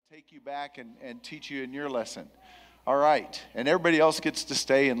take you back and teach you in your lesson. All right. And everybody else gets to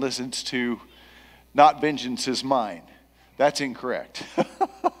stay and listens to "Not vengeance is mine." That's incorrect.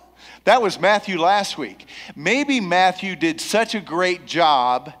 That was Matthew last week. Maybe Matthew did such a great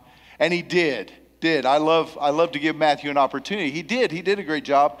job, and he did. I love to give Matthew an opportunity. He did a great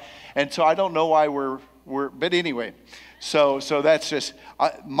job. And so I don't know why but anyway. So that's just,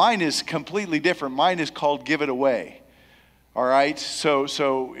 mine is completely different. Mine is called "Give It Away." All right. So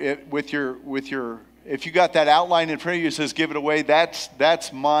if you got that outline in front of you, it says "Give It Away."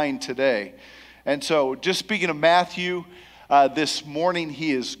 That's mine today. And so, just speaking of Matthew, this morning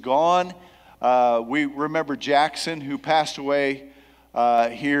he is gone. We remember Jackson, who passed away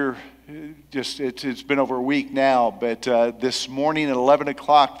here. It's been over a week now, but this morning at 11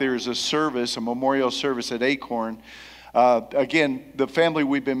 o'clock there's a memorial service at Acorn. Again, the family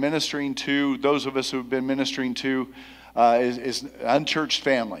we've been ministering to, those of us who have been ministering to, is an unchurched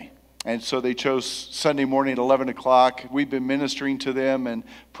family. And so they chose Sunday morning at 11 o'clock. We've been ministering to them and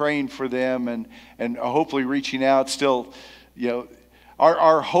praying for them and hopefully reaching out. Still,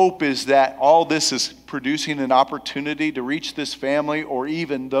 our hope is that all this is producing an opportunity to reach this family or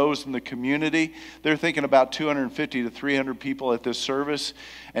even those in the community. They're thinking about 250 to 300 people at this service.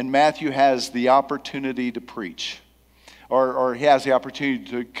 And Matthew has the opportunity to preach. Or he has the opportunity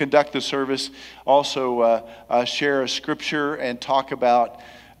to conduct the service, also share a scripture and talk about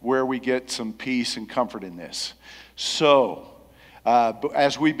where we get some peace and comfort in this. So,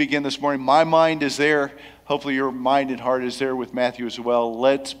 as we begin this morning, my mind is there. Hopefully your mind and heart is there with Matthew as well.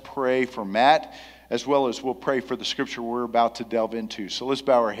 Let's pray for Matt, as well as we'll pray for the scripture we're about to delve into. So let's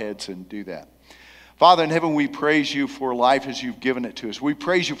bow our heads and do that. Father in heaven, we praise you for life as you've given it to us. We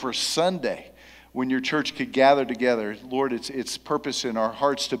praise you for Sunday, when your church could gather together. Lord, it's purpose in our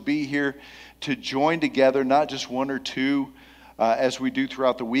hearts to be here, to join together, not just one or two as we do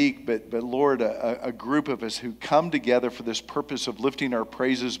throughout the week, but Lord, a group of us who come together for this purpose of lifting our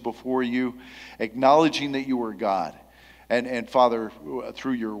praises before you, acknowledging that you are God. And Father,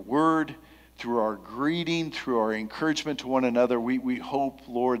 through your word, through our greeting, through our encouragement to one another, we hope,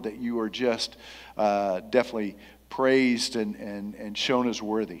 Lord, that you are just definitely praised and shown as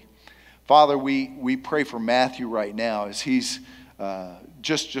worthy. Father, we pray for Matthew right now as he's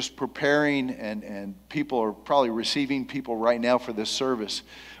just preparing and people are probably receiving people right now for this service.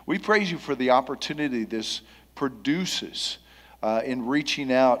 We praise you for the opportunity this produces in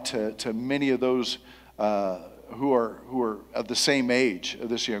reaching out to many of those who are of the same age of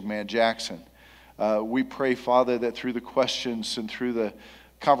this young man, Jackson. We pray, Father, that through the questions and through the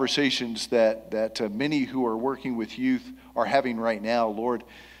conversations that many who are working with youth are having right now, Lord,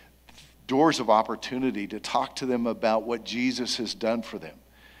 doors of opportunity to talk to them about what Jesus has done for them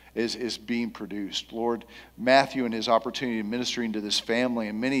is being produced. Lord, Matthew and his opportunity of ministering to this family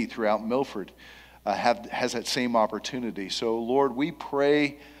and many throughout Milford has that same opportunity. So Lord, we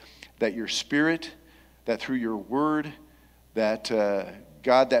pray that your Spirit, that through your word, that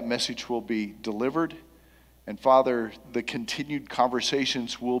God, that message will be delivered. And Father, the continued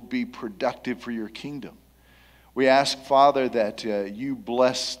conversations will be productive for your kingdom. We ask, Father, that you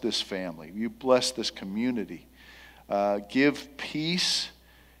bless this family. You bless this community. Give peace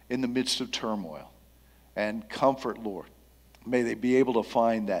in the midst of turmoil and comfort, Lord. May they be able to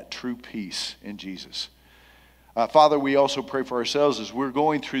find that true peace in Jesus. Father, we also pray for ourselves as we're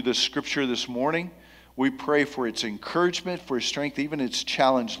going through this scripture this morning. We pray for its encouragement, for its strength, even its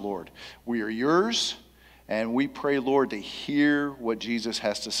challenge, Lord. We are yours, and we pray, Lord, to hear what Jesus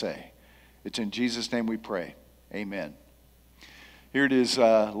has to say. It's in Jesus' name we pray. Amen. Here it is,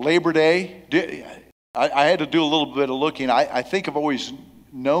 Labor Day. I had to do a little bit of looking. I think I've always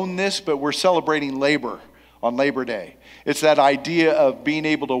known this, but we're celebrating labor on Labor Day. It's that idea of being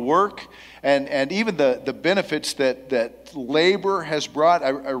able to work and even the benefits that labor has brought. I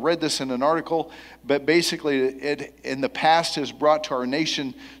read this in an article, but basically it in the past has brought to our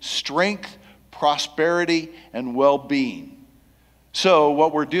nation strength, prosperity, and well-being. So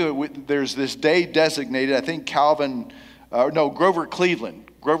what we're doing, there's this day designated, I think Grover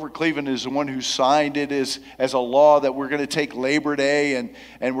Cleveland. Grover Cleveland is the one who signed it as a law that we're going to take Labor Day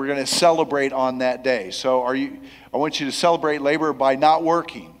and we're going to celebrate on that day. So I want you to celebrate labor by not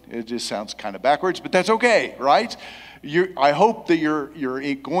working. It just sounds kind of backwards, but that's okay, right? I hope that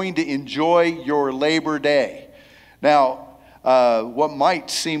you're going to enjoy your Labor Day. Now, what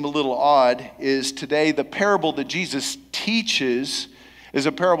might seem a little odd is today the parable that Jesus teaches is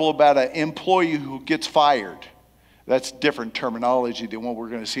a parable about an employee who gets fired. That's different terminology than what we're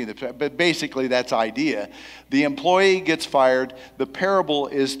going to see. But basically that's idea. The employee gets fired. The parable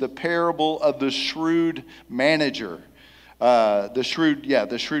is the parable of the shrewd manager. The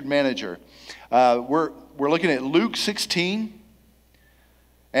shrewd manager. We're looking at Luke 16,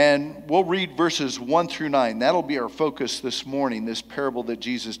 and we'll read verses 1 through 9. That'll be our focus this morning, this parable that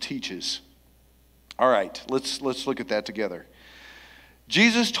Jesus teaches. All right, let's look at that together.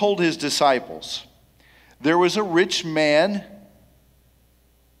 Jesus told his disciples, there was a rich man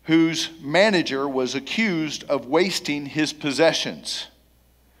whose manager was accused of wasting his possessions.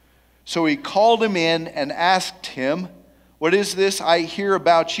 So he called him in and asked him, what is this I hear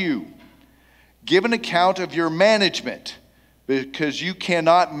about you? Give an account of your management, because you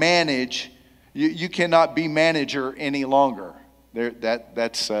cannot manage, you cannot be manager any longer.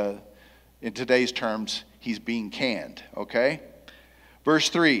 That's in today's terms, he's being canned, okay? Verse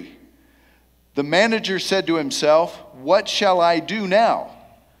 3, the manager said to himself, what shall I do now?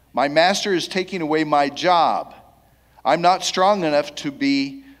 My master is taking away my job. I'm not strong enough to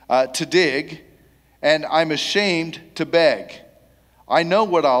dig, and I'm ashamed to beg. I know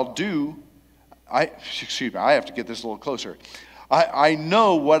what I'll do. I have to get this a little closer. I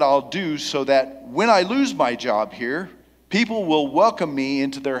know what I'll do so that when I lose my job here, people will welcome me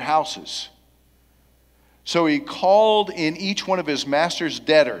into their houses. So he called in each one of his master's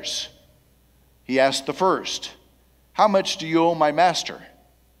debtors. He asked the first, how much do you owe my master?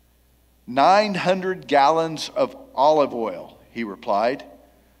 900 gallons of olive oil, he replied.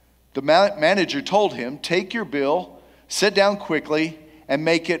 The manager told him, take your bill, sit down quickly, and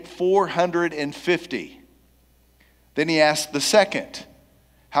make it 450. Then he asked the second,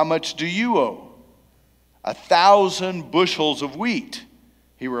 how much do you owe? 1,000 bushels of wheat,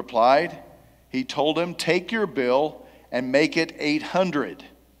 he replied. He told him, take your bill and make it 800.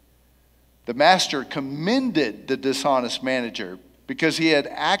 The master commended the dishonest manager because he had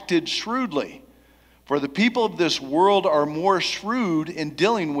acted shrewdly. For the people of this world are more shrewd in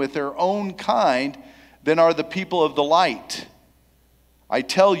dealing with their own kind than are the people of the light. I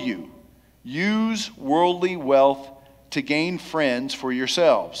tell you, use worldly wealth to gain friends for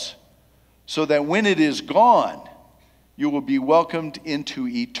yourselves, so that when it is gone, you will be welcomed into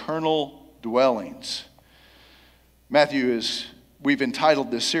eternal dwellings. We've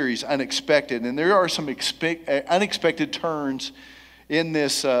entitled this series Unexpected, and there are some unexpected turns in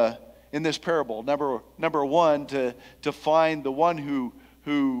this parable. Number one, to find the one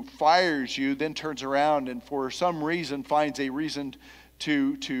who fires you, then turns around and for some reason finds a reason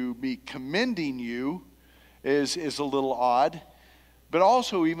to be commending you is a little odd. But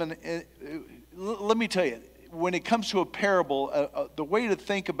also let me tell you, when it comes to a parable, the way to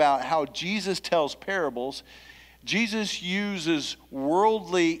think about how Jesus tells parables, Jesus uses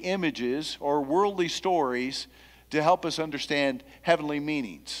worldly images or worldly stories to help us understand heavenly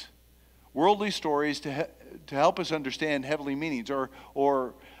meanings. Worldly stories to help us understand heavenly meanings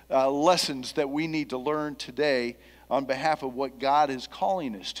or lessons that we need to learn today on behalf of what God is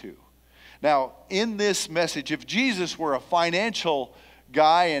calling us to. Now, in this message, if Jesus were a financial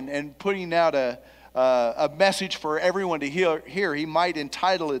guy and putting out a message for everyone to hear, he might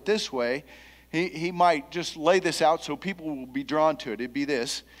entitle it this way. He might just lay this out so people will be drawn to it. It'd be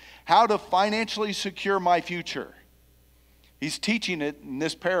this: how to financially secure my future. He's teaching it in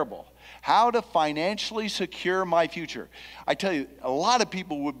this parable. How to financially secure my future. I tell you, a lot of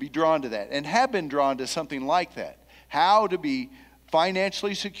people would be drawn to that and have been drawn to something like that. How to be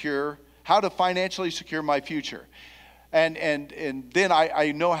financially secure, how to financially secure my future. And then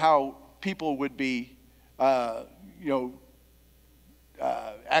I know how people would be,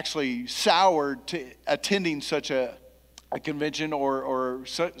 actually soured to attending such a convention or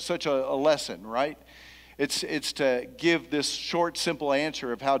such a lesson, right? It's to give this short, simple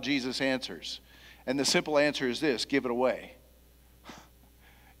answer of how Jesus answers. And the simple answer is this: give it away.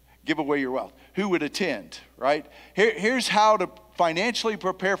 Give away your wealth. Who would attend, right? Here's how to financially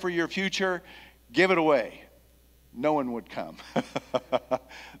prepare for your future. Give it away. No one would come.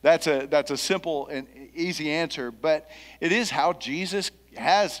 That's a simple and easy answer, but it is how Jesus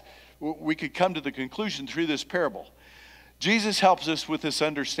we could come to the conclusion through this parable. Jesus helps us with this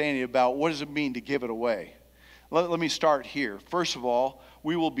understanding about what does it mean to give it away. Let me start here. First of all,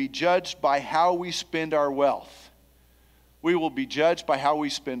 we will be judged by how we spend our wealth. We will be judged by how we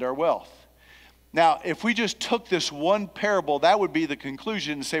spend our wealth. Now, if we just took this one parable, that would be the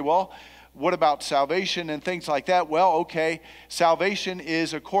conclusion and say, well, what about salvation and things like that? Well, okay, salvation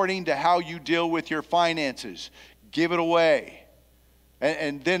is according to how you deal with your finances. Give it away.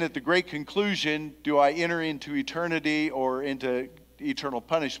 And then at the great conclusion, do I enter into eternity or into eternal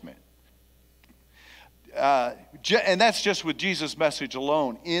punishment? And that's just with Jesus' message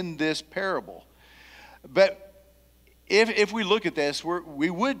alone in this parable. But if we look at this, we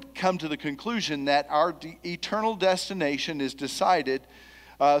would come to the conclusion that our eternal destination is decided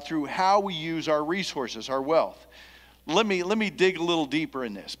through how we use our resources, our wealth. Let me dig a little deeper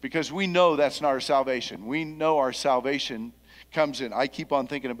in this, because we know that's not our salvation. We know our salvation comes in. I keep on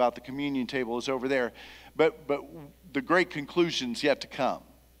thinking about the communion table is over there, but the great conclusion's yet to come.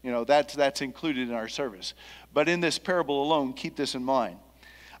 That's included in our service. But in this parable alone, keep this in mind.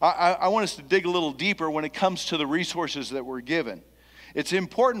 I want us to dig a little deeper when it comes to the resources that we're given. It's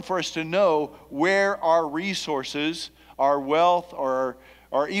important for us to know where our resources, our wealth, or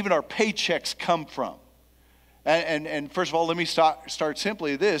even our paychecks come from. And first of all, let me start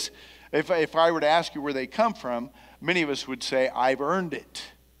simply this. If I were to ask you where they come from, many of us would say, I've earned it.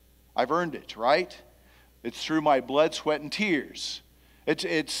 I've earned it, right? It's through my blood, sweat, and tears.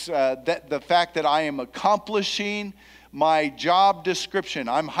 It's the fact that I am accomplishing my job description.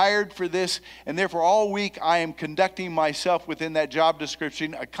 I'm hired for this, and therefore all week I am conducting myself within that job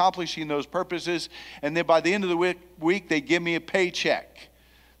description, accomplishing those purposes, and then by the end of the week they give me a paycheck.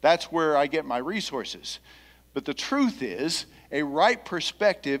 That's where I get my resources. But the truth is, a right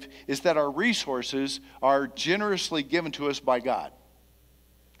perspective is that our resources are generously given to us by God.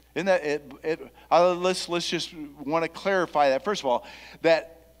 Isn't that let's just want to clarify that. First of all,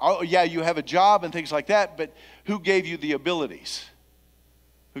 that you have a job and things like that, but who gave you the abilities?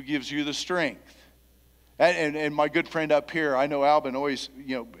 Who gives you the strength? And my good friend up here, I know Alvin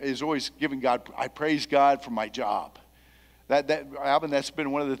is always giving God. I praise God for my job. Alvin, that's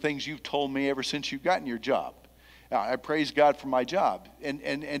been one of the things you've told me ever since you've gotten your job. I praise God for my job,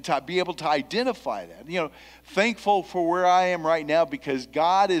 and to be able to identify that. Thankful for where I am right now, because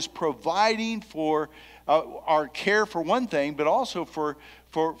God is providing for our care for one thing, but also for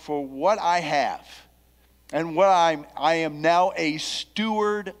what I have and what I am now a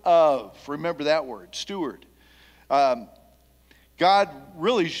steward of. Remember that word, steward. God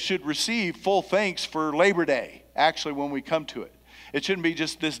really should receive full thanks for Labor Day, actually, when we come to it. It shouldn't be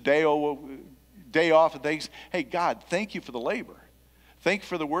just this day off and things. Hey, God, thank you for the labor. Thank you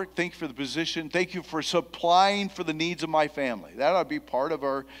for the work. Thank you for the position. Thank you for supplying for the needs of my family. That ought to be part of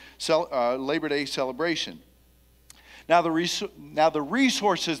our Labor Day celebration. Now, the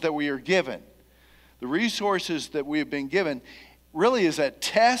resources that we are given, the resources that we have been given, really is a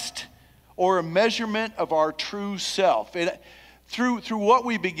test or a measurement of our true self. Through what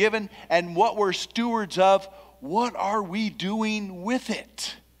we've been given and what we're stewards of, what are we doing with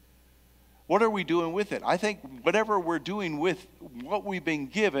it? What are we doing with it? I think whatever we're doing with what we've been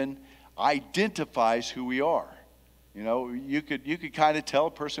given identifies who we are. You could kind of tell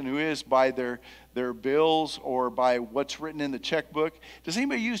a person who is by their bills or by what's written in the checkbook. Does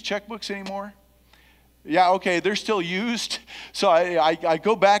anybody use checkbooks anymore? Yeah, okay, they're still used. So I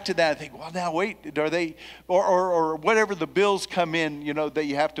go back to that and think, well, now wait, are they, or whatever the bills come in, that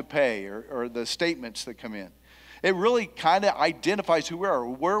you have to pay, or the statements that come in. It really kind of identifies who we are.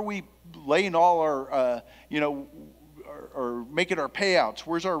 Where are we laying all our, or making our payouts?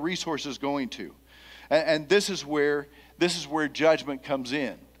 Where's our resources going to? And this is where judgment comes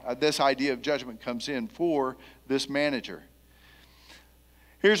in. This idea of judgment comes in for this manager.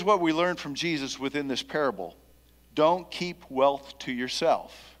 Here's what we learned from Jesus within this parable. Don't keep wealth to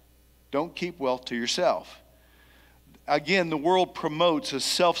yourself. Don't keep wealth to yourself. Again, the world promotes a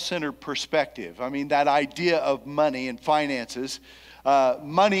self-centered perspective. I mean, that idea of money and finances.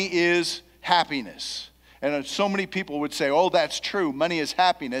 Money is happiness. And so many people would say, oh, that's true. Money is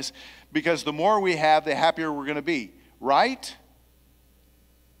happiness, because the more we have, the happier we're going to be. Right?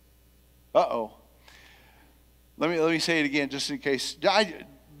 Uh-oh. Let me say it again just in case.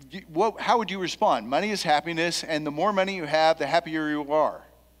 How would you respond? Money is happiness, and the more money you have, the happier you are.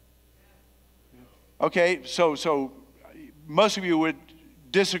 Okay, so most of you would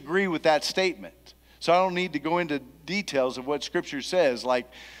disagree with that statement. So I don't need to go into details of what Scripture says, like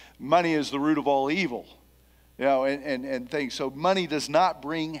money is the root of all evil, and things. So money does not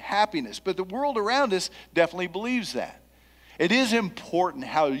bring happiness. But the world around us definitely believes that. It is important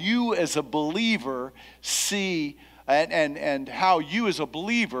how you as a believer see and how you as a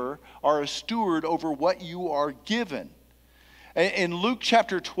believer are a steward over what you are given. In Luke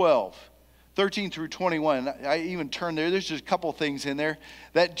chapter 12, 13 through 21, I even turned there. There's just a couple things in there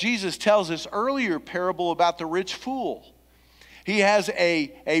that Jesus tells this earlier parable about the rich fool. He has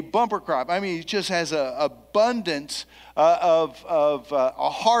a bumper crop. I mean, he just has an abundance of a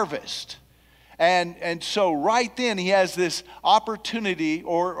harvest. And so right then he has this opportunity,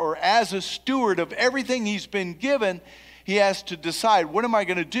 or as a steward of everything he's been given, he has to decide, what am I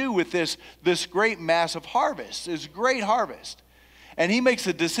going to do with this great massive harvest, this great harvest? And he makes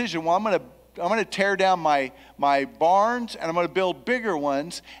a decision, well, I'm going to to tear down my barns, and I'm going to build bigger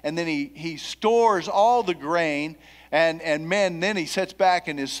ones. And then he stores all the grain, and man, then he sits back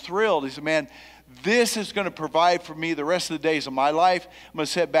and is thrilled. He said, man, this is going to provide for me the rest of the days of my life. I'm going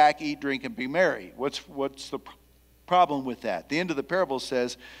to sit back, eat, drink, and be merry. What's the problem with that? The end of the parable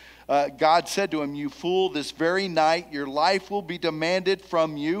says, God said to him, you fool, this very night your life will be demanded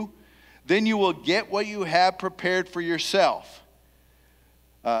from you. Then you will get what you have prepared for yourself.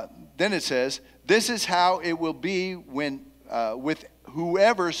 Then it says, this is how it will be when with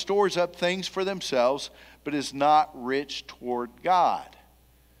whoever stores up things for themselves, but is not rich toward God.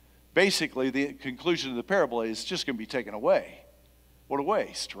 Basically, the conclusion of the parable is it's just going to be taken away. What a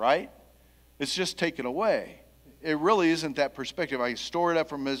waste, right? It's just taken away. It really isn't that perspective. I store it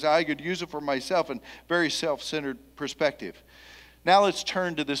up I could use it for myself, and very self-centered perspective. Now let's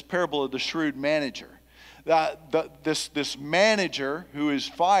turn to this parable of the shrewd manager. This manager who is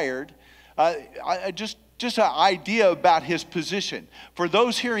fired, just an idea about his position. For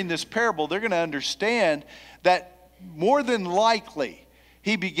those hearing this parable, they're going to understand that more than likely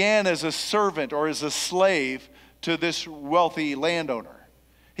he began as a servant or as a slave to this wealthy landowner.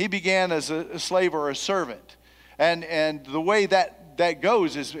 He began as a slave or a servant. And the way that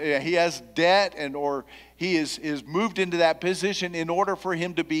goes is he has debt, or he is moved into that position in order for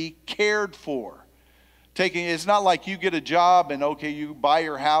him to be cared for. It's not like you get a job and okay, you buy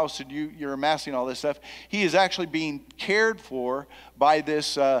your house and you're amassing all this stuff. He is actually being cared for by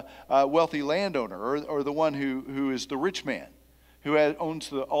this wealthy landowner, or the one who is the rich man, who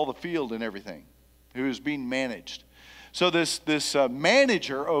owns all the field and everything, who is being managed. So this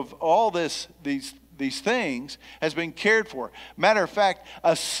manager of all these things has been cared for. Matter of fact,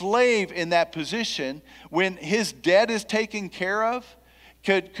 a slave in that position, when his debt is taken care of,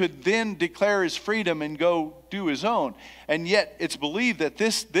 could then declare his freedom and go do his own. And yet it's believed that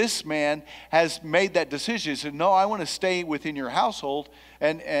this man has made that decision. He said, no, I want to stay within your household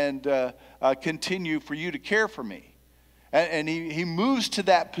and continue for you to care for me. And he moves to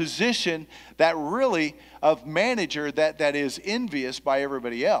that position that really of manager that is envious by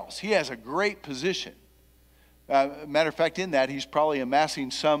everybody else. He has a great position. Matter of fact, in that he's probably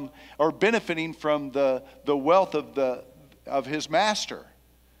amassing some or benefiting from the wealth of his master.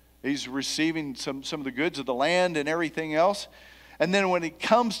 He's receiving some of the goods of the land and everything else. And then when it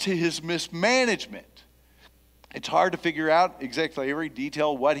comes to his mismanagement, it's hard to figure out exactly every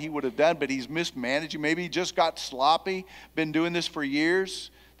detail what he would have done, but he's mismanaging. Maybe he just got sloppy, been doing this for years.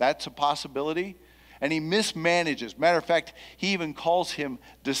 That's a possibility. And he mismanages. Matter of fact, he even calls him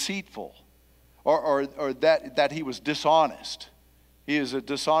deceitful, or that he was dishonest. He is a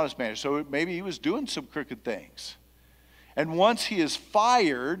dishonest manager. So maybe he was doing some crooked things. And once he is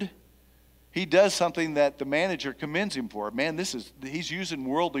fired, he does something that the manager commends him for. Man, he's using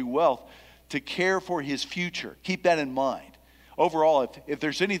worldly wealth to care for his future. Keep that in mind. Overall, if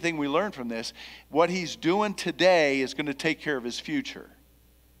there's anything we learn from this, what he's doing today is going to take care of his future.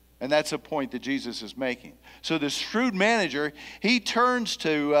 And that's a point that Jesus is making. So this shrewd manager, he turns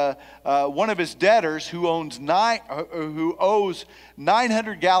to one of his debtors who owes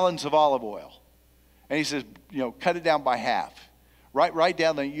 900 gallons of olive oil. And he says, cut it down by half. Write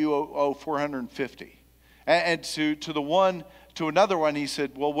down that you owe 450. And to another one, he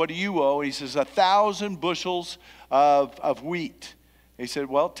said, well, what do you owe? He says, 1,000 bushels of wheat. He said,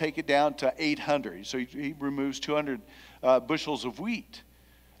 well, take it down to 800. So he removes 200 bushels of wheat.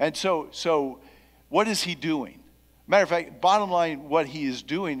 And so what is he doing? Matter of fact, bottom line, what he is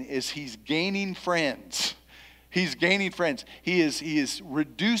doing is he's gaining friends. He's gaining friends. He is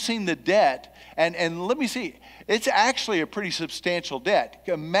reducing the debt. And let me see, it's actually a pretty substantial debt.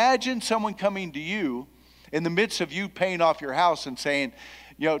 Imagine someone coming to you in the midst of you paying off your house and saying,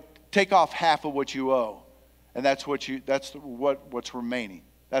 take off half of what you owe. And that's what's remaining.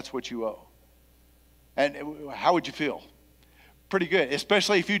 That's what you owe. And how would you feel? Pretty good.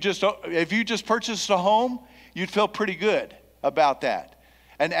 Especially if you just purchased a home, you'd feel pretty good about that.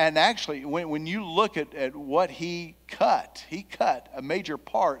 And actually, when you look at what he cut a major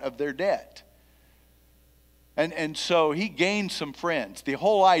part of their debt. And so he gained some friends. The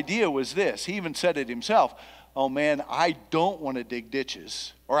whole idea was this. He even said it himself. Oh man, I don't want to dig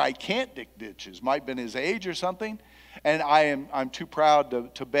ditches, or I can't dig ditches. Might have been his age or something, and I'm too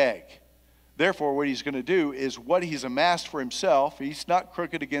proud to beg. Therefore, what he's going to do is what he's amassed for himself. He's not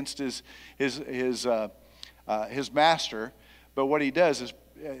crooked against his master, but what he does is,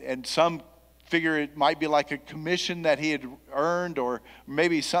 and some figure it might be like a commission that he had earned, or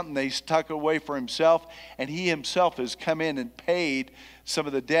maybe something that he's tucked away for himself, and he himself has come in and paid some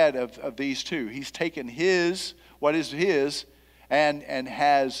of the debt of these two. He's taken what is his and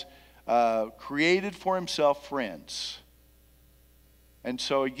has created for himself friends. And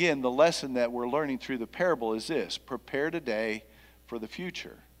so again, the lesson that we're learning through the parable is this: prepare today for the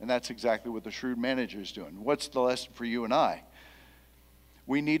future. And that's exactly what the shrewd manager is doing. What's the lesson for you and I?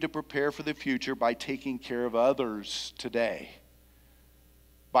 We need to prepare for the future by taking care of others today.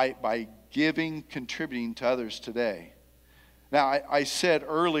 By giving, contributing to others today. Now, I said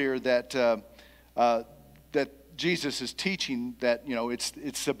earlier that that Jesus is teaching that,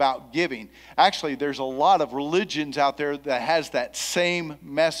 it's about giving. Actually, there's a lot of religions out there that has that same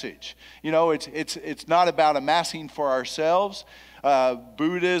message. It's not about amassing for ourselves.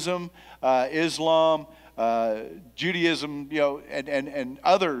 Buddhism, Islam, Judaism, and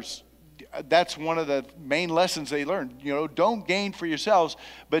others. That's one of the main lessons they learned. Don't gain for yourselves,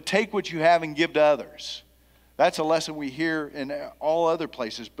 but take what you have and give to others. That's a lesson we hear in all other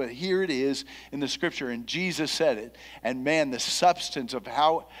places, but here it is in the scripture, and Jesus said it. And man, the substance of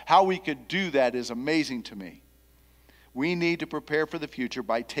how we could do that is amazing to me. We need to prepare for the future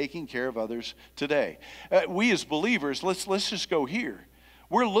by taking care of others today. We as believers, let's just go here.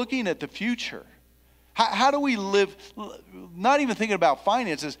 We're looking at the future. How do we live, not even thinking about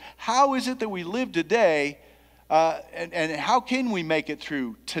finances, how is it that we live today, and how can we make it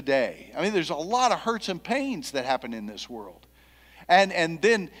through today? I mean, there's a lot of hurts and pains that happen in this world. And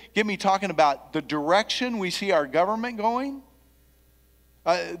then get me talking about the direction we see our government going.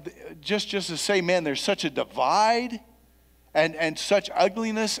 Just to say, man, there's such a divide and such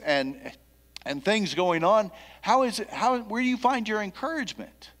ugliness and things going on. Where do you find your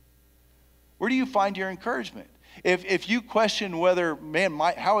encouragement? Where do you find your encouragement? If you question whether, man,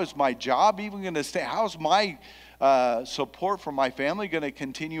 how is my job even going to stay? How's my support for my family going to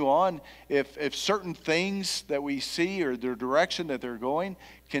continue on if certain things that we see or the direction that they're going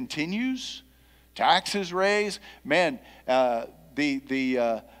continues? Taxes raise, man,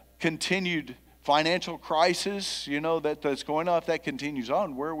 the continued financial crisis, that's going on, if that continues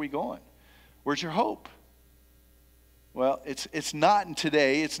on, where are we going? Where's your hope? Well, it's not in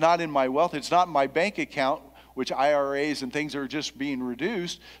today. It's not in my wealth. It's not in my bank account, which IRAs and things are just being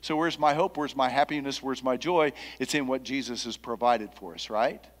reduced. So where's my hope? Where's my happiness? Where's my joy? It's in what Jesus has provided for us,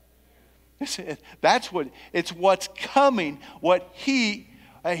 right? It's what's coming, what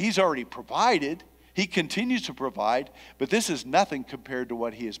he's already provided. He continues to provide, but this is nothing compared to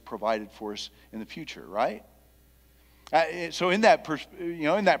what he has provided for us in the future, right? So in that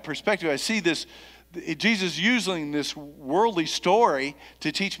perspective, I see this. Jesus using this worldly story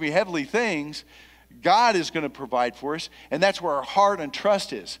to teach me heavenly things. God is going to provide for us, and that's where our heart and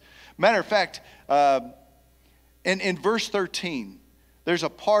trust is. Matter of fact, in verse 13, there's a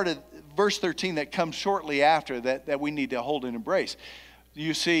part of verse 13 that comes shortly after that we need to hold and embrace.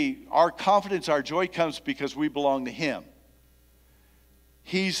 You see, our confidence, our joy comes because we belong to him.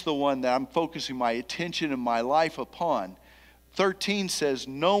 He's the one that I'm focusing my attention and my life upon. 13 says,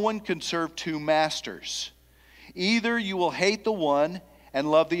 no one can serve two masters. Either you will hate the one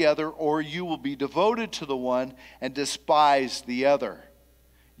and love the other, or you will be devoted to the one and despise the other.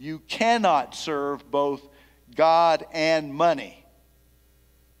 You cannot serve both God and money.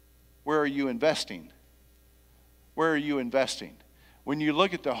 Where are you investing? Where are you investing? When you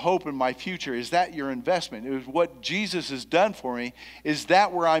look at the hope in my future, is that your investment? Is what Jesus has done for me, is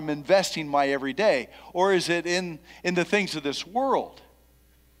that where I'm investing my every day? Or is it in the things of this world?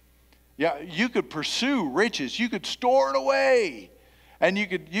 Yeah, you could pursue riches. You could store it away. And you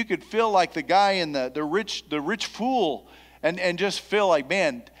could feel like the guy in the rich fool and just feel like,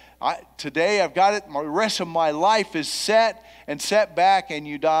 man, today I've got it. The rest of my life is set back, and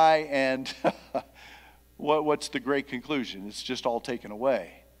you die, and what's the great conclusion? It's just all taken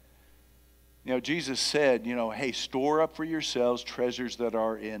away. Jesus said, hey, store up for yourselves treasures that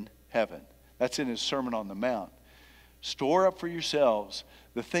are in heaven. That's in his Sermon on the Mount. Store up for yourselves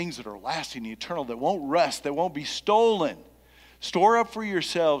the things that are lasting, eternal, that won't rust, that won't be stolen. Store up for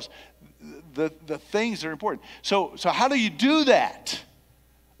yourselves the things that are important. So how do you do that?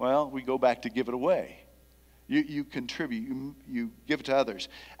 Well, we go back to give it away. You contribute, you give it to others.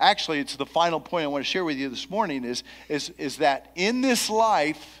 Actually, it's the final point I want to share with you this morning is that in this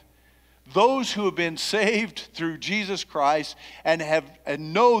life, those who have been saved through Jesus Christ and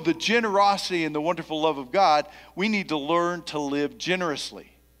know the generosity and the wonderful love of God, we need to learn to live generously.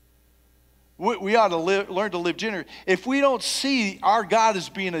 We ought to learn to live generously. If we don't see our God as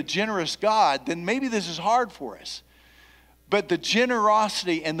being a generous God, then maybe this is hard for us. But the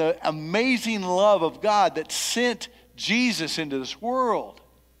generosity and the amazing love of God that sent Jesus into this world,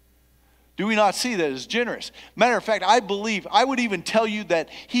 do we not see that as generous? Matter of fact, I would even tell you that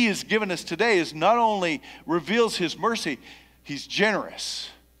he has given us today is not only reveals his mercy, he's generous.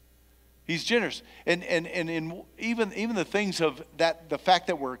 He's generous. And in even the things of that, the fact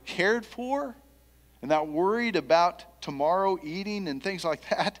that we're cared for and not worried about tomorrow eating and things like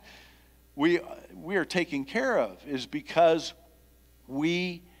that, we are taken care of, is because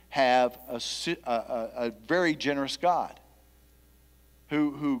we have a very generous God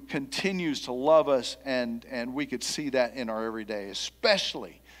who continues to love us, and we could see that in our everyday,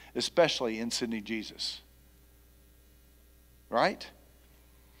 especially in sending Jesus. Right?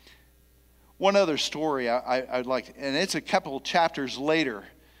 One other story I'd like, and it's a couple chapters later.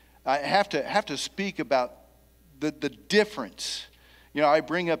 I have to speak about the difference. You know, I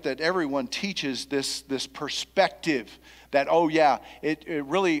bring up that everyone teaches this perspective that, oh yeah, it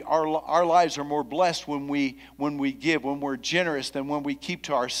really, our lives are more blessed when we give, when we're generous, than when we keep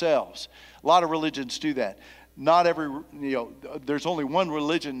to ourselves. A lot of religions do that. Not every, there's only one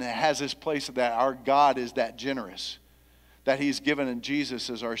religion that has this place that our God is that generous, that He's given in Jesus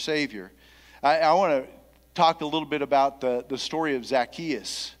as our Savior. I want to talk a little bit about the story of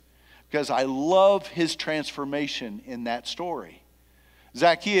Zacchaeus, because I love his transformation in that story.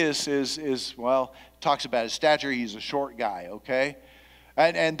 Zacchaeus talks about his stature. He's a short guy, okay?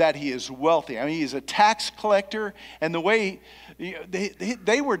 And that he is wealthy. I mean, he's a tax collector, and the way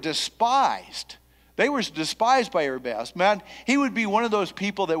they were despised. They were despised by everybody else. Man, he would be one of those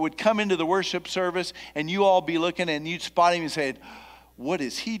people that would come into the worship service, and you all be looking, and you'd spot him and say, "What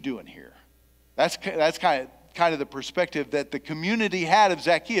is he doing here?" That's kind of the perspective that the community had of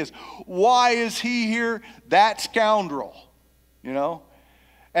Zacchaeus. Why is he here? That scoundrel,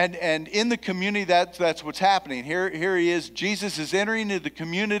 And in the community, that's what's happening. Here he is. Jesus is entering into the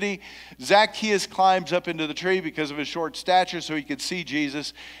community. Zacchaeus climbs up into the tree because of his short stature so he could see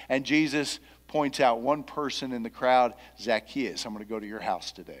Jesus. And Jesus points out one person in the crowd, Zacchaeus, I'm going to go to your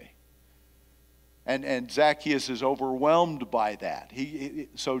house today. And Zacchaeus is overwhelmed by that.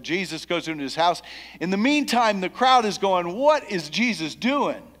 So Jesus goes into his house. In the meantime, the crowd is going, what is Jesus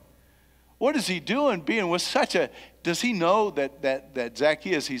doing? What is he doing being with such a... Does he know that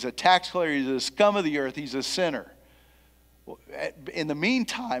Zacchaeus, he's a tax collector, he's a scum of the earth, he's a sinner? In the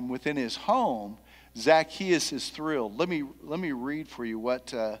meantime, within his home, Zacchaeus is thrilled. Let me read for you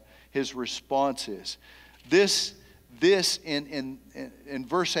what his response is. This in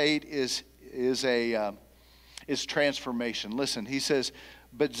verse 8 is transformation. Listen, he says,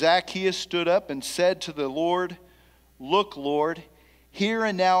 "But Zacchaeus stood up and said to the Lord, 'Look, Lord, here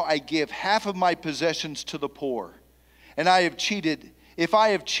and now I give half of my possessions to the poor. And if I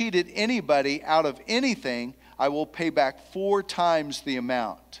have cheated anybody out of anything, I will pay back 4 times the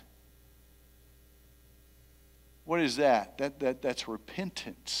amount.'" What is that? That's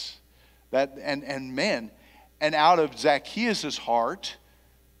repentance. And out of Zacchaeus' heart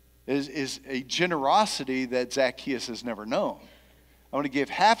is a generosity that Zacchaeus has never known. I'm going to give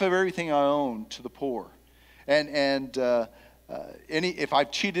half of everything I own to the poor. If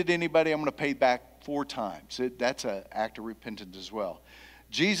I've cheated anybody, I'm going to pay back 4 times. That's an act of repentance as well.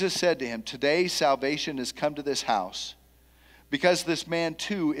 Jesus said to him, "Today salvation has come to this house, because this man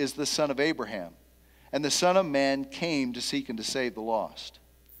too is the son of Abraham. And the Son of Man came to seek and to save the lost."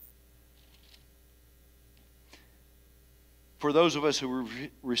 For those of us who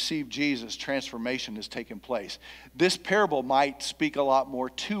receive Jesus, transformation has taken place. This parable might speak a lot more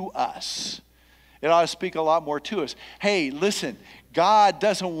to us. It ought to speak a lot more to us. Hey, listen, God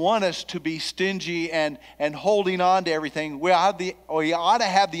doesn't want us to be stingy and holding on to everything. We ought to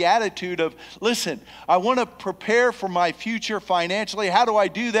have the attitude of, listen, I want to prepare for my future financially. How do I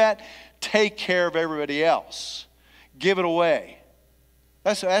do that? Take care of everybody else. Give it away.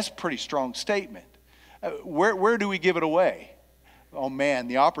 That's a pretty strong statement. Where do we give it away? Oh man,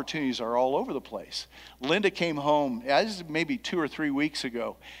 the opportunities are all over the place. Linda came home, this is maybe 2 or 3 weeks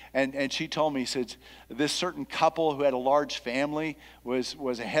ago, and she told me, said this certain couple who had a large family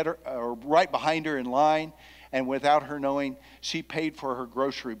was ahead or right behind her in line, and without her knowing, she paid for her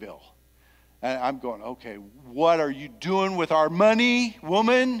grocery bill. And I'm going, okay, what are you doing with our money,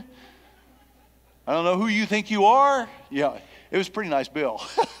 woman? I don't know who you think you are. Yeah, it was a pretty nice bill.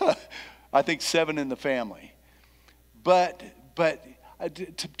 I think 7 in the family. But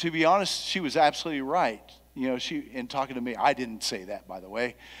to be honest, she was absolutely right. In talking to me, I didn't say that, by the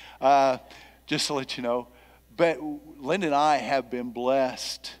way, just to let you know. But Linda and I have been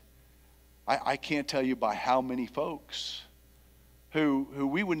blessed. I can't tell you by how many folks who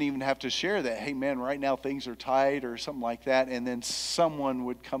we wouldn't even have to share that. Hey, man, right now things are tight or something like that. And then someone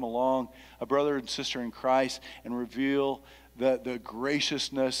would come along, a brother and sister in Christ, and reveal the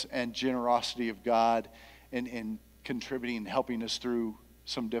graciousness and generosity of God in contributing and helping us through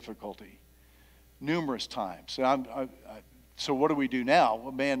some difficulty. Numerous times. And So what do we do now?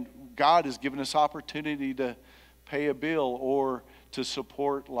 Well, man, God has given us opportunity to pay a bill or to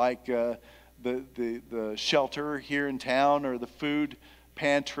support like the shelter here in town, or the food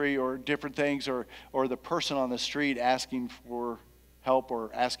pantry, or different things, or the person on the street asking for help, or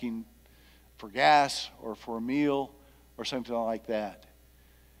asking for gas or for a meal or something like that.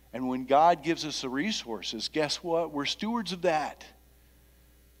 And when God gives us the resources, guess what? We're stewards of that.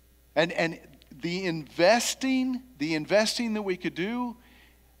 And the investing that we could do,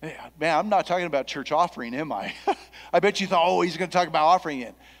 man, I'm not talking about church offering, am I? I bet you thought, oh, he's going to talk about offering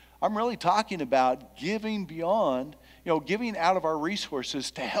it. I'm really talking about giving beyond, giving out of our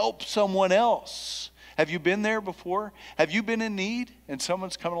resources to help someone else. Have you been there before? Have you been in need and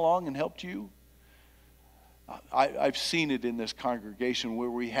someone's come along and helped you? I've seen it in this congregation where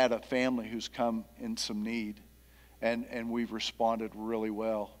we had a family who's come in some need, and we've responded really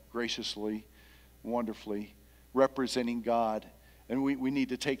well, graciously, wonderfully, representing God. And we need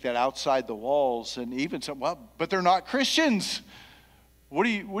to take that outside the walls. And even some, well, but they're not Christians. What are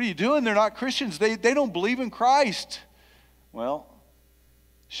you doing? They're not Christians. They don't believe in Christ. Well,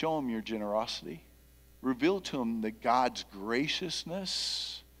 show them your generosity. Reveal to them that God's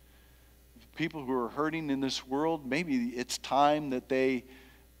graciousness. People who are hurting in this world, maybe it's time that they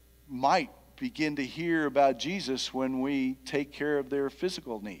might begin to hear about Jesus when we take care of their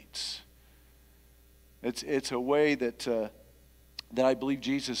physical needs. It's a way that I believe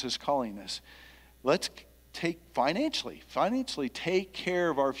Jesus is calling us. Let's take financially take care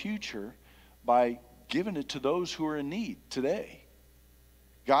of our future by giving it to those who are in need today.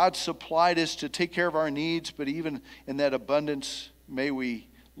 God supplied us to take care of our needs, but even in that abundance, may we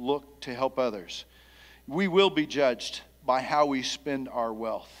look to help others. We will be judged by how we spend our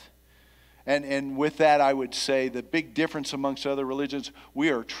wealth. And with that, I would say the big difference amongst other religions, we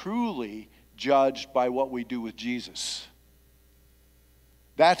are truly judged by what we do with Jesus.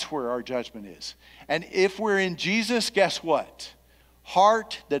 That's where our judgment is. And if we're in Jesus, guess what?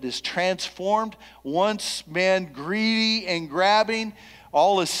 Heart that is transformed. Once, man, greedy and grabbing,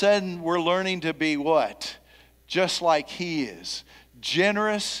 all of a sudden we're learning to be what? Just like he is.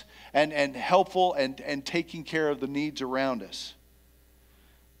 Generous and helpful and taking care of the needs around us.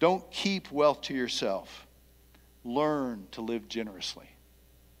 Don't keep wealth to yourself. Learn to live generously.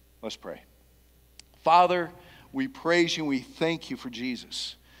 Let's pray. Father, we praise you and we thank you for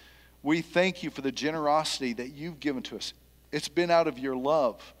Jesus. We thank you for the generosity that you've given to us. It's been out of your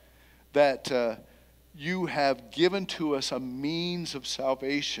love that you have given to us a means of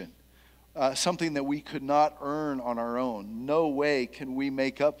salvation. Something that we could not earn on our own. No way can we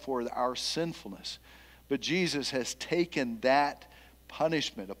make up for our sinfulness. But Jesus has taken that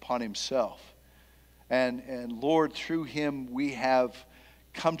punishment upon himself. And Lord, through him we have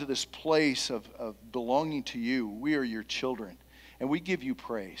come to this place of belonging to you. We are your children, and we give you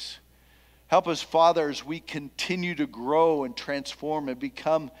praise. Help us, Father, as we continue to grow and transform and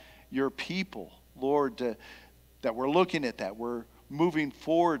become your people, Lord, that we're looking at that. We're moving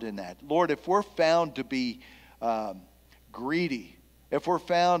forward in that. Lord, if we're found to be greedy, if we're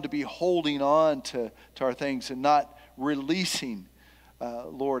found to be holding on to our things and not releasing,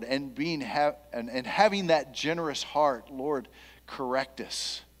 Lord, and and having that generous heart, Lord, correct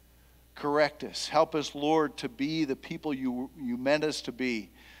us. Correct us. Help us, Lord, to be the people you meant us to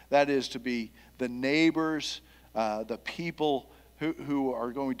be. That is, to be the neighbors, the people who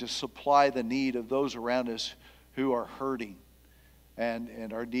are going to supply the need of those around us who are hurting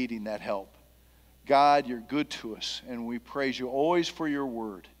and are needing that help. God, you're good to us, and we praise you always for your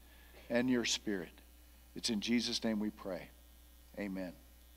word and your spirit. It's in Jesus' name we pray. Amen.